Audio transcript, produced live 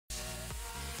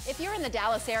If you're in the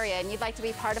Dallas area and you'd like to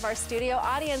be part of our studio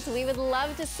audience, we would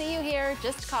love to see you here.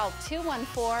 Just call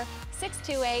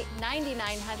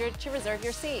 214-628-9900 to reserve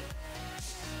your seat.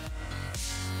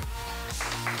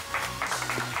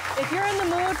 If you're in the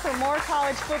mood for more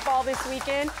college football this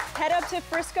weekend, head up to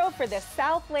Frisco for the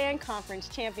Southland Conference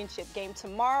Championship game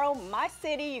tomorrow. My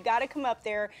city, you got to come up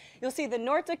there. You'll see the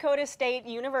North Dakota State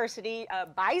University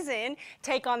Bison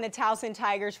take on the Towson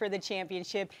Tigers for the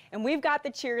championship. And we've got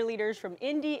the cheerleaders from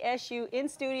NDSU in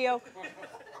studio.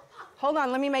 Hold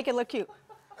on, let me make it look cute.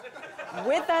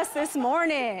 With us this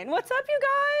morning. What's up, you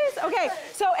guys? Okay,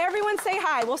 so everyone say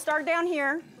hi. We'll start down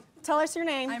here. Tell us your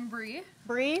name. I'm Bree.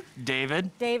 Bree. David.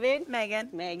 David. Megan.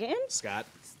 Megan. Scott.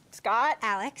 Scott.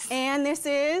 Alex. And this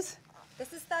is?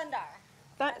 This is Thunder.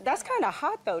 That's kind of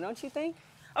hot, though, don't you think?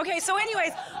 Okay, so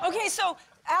anyways, so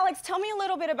Alex, tell me a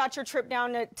little bit about your trip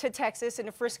down to Texas and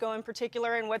to Frisco in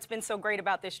particular, and what's been so great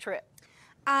about this trip.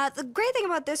 The great thing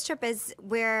about this trip is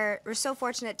we're so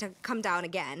fortunate to come down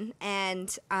again,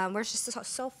 and we're just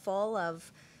so full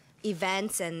of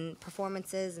events and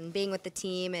performances and being with the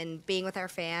team and being with our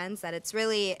fans that it's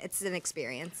an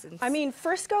experience. I mean,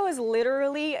 Frisco is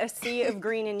literally a sea of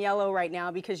green and yellow right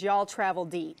now because y'all travel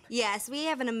deep. Yes, we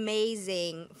have an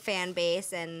amazing fan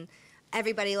base and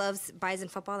everybody loves Bison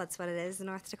football. That's what it is in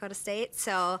North Dakota State.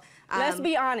 So let's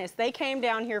be honest, they came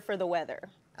down here for the weather.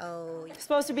 Oh, yeah. It's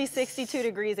supposed to be 62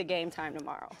 degrees at game time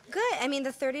tomorrow. Good. I mean,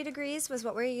 the 30 degrees was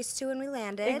what we're used to when we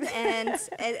landed, and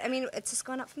I mean, it's just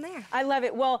going up from there. I love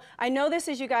it. Well, I know this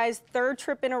is you guys' third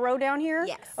trip in a row down here.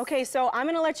 Yes. Okay, so I'm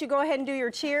going to let you go ahead and do your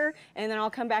cheer, and then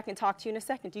I'll come back and talk to you in a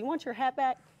second. Do you want your hat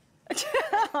back?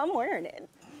 I'm wearing it.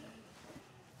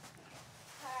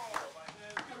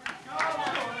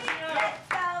 Let's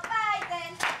go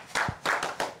Bison!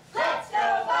 Let's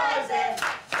go Bison!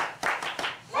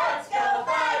 Let's go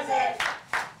Bison!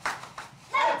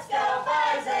 Let's go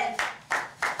Bison!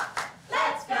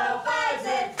 Let's go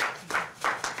Bison!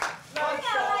 Let's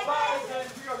go Bison!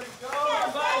 Let's go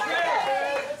Bison!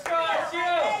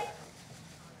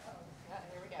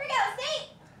 Here we go, State!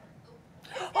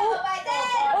 Oh, oh,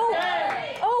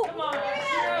 oh! Come on! Here we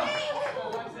go, State!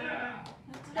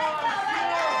 Let's go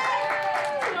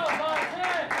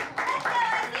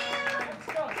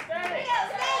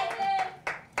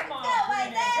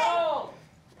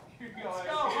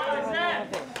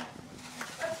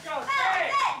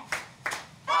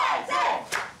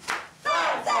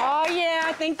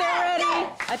I think they're ready.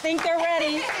 I think they're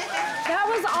ready. That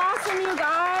was awesome, you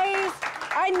guys.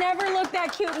 I never looked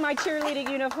that cute in my cheerleading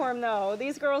uniform, though.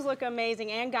 These girls look amazing,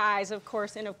 and guys, of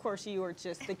course, and of course you are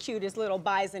just the cutest little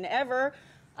Bison ever.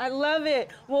 I love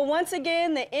it. Well, once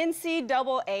again, the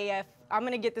NCAA, I'm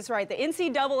going to get this right, the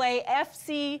NCAA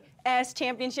FCS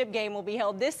Championship game will be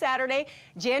held this Saturday,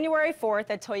 January 4th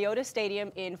at Toyota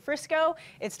Stadium in Frisco.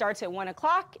 It starts at 1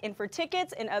 o'clock, and for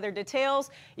tickets and other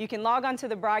details, you can log on to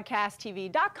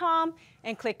thebroadcasttv.com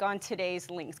and click on today's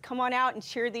links. Come on out and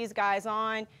cheer these guys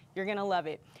on. You're going to love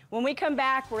it. When we come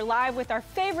back, we're live with our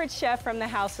favorite chef from the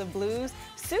House of Blues.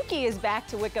 Suki is back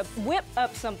to whip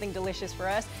up something delicious for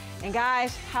us. And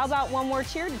guys, how about one more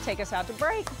cheer to take us out to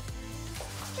break? Here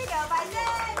we go,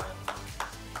 Bison! Let's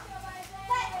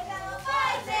go,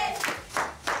 Bison!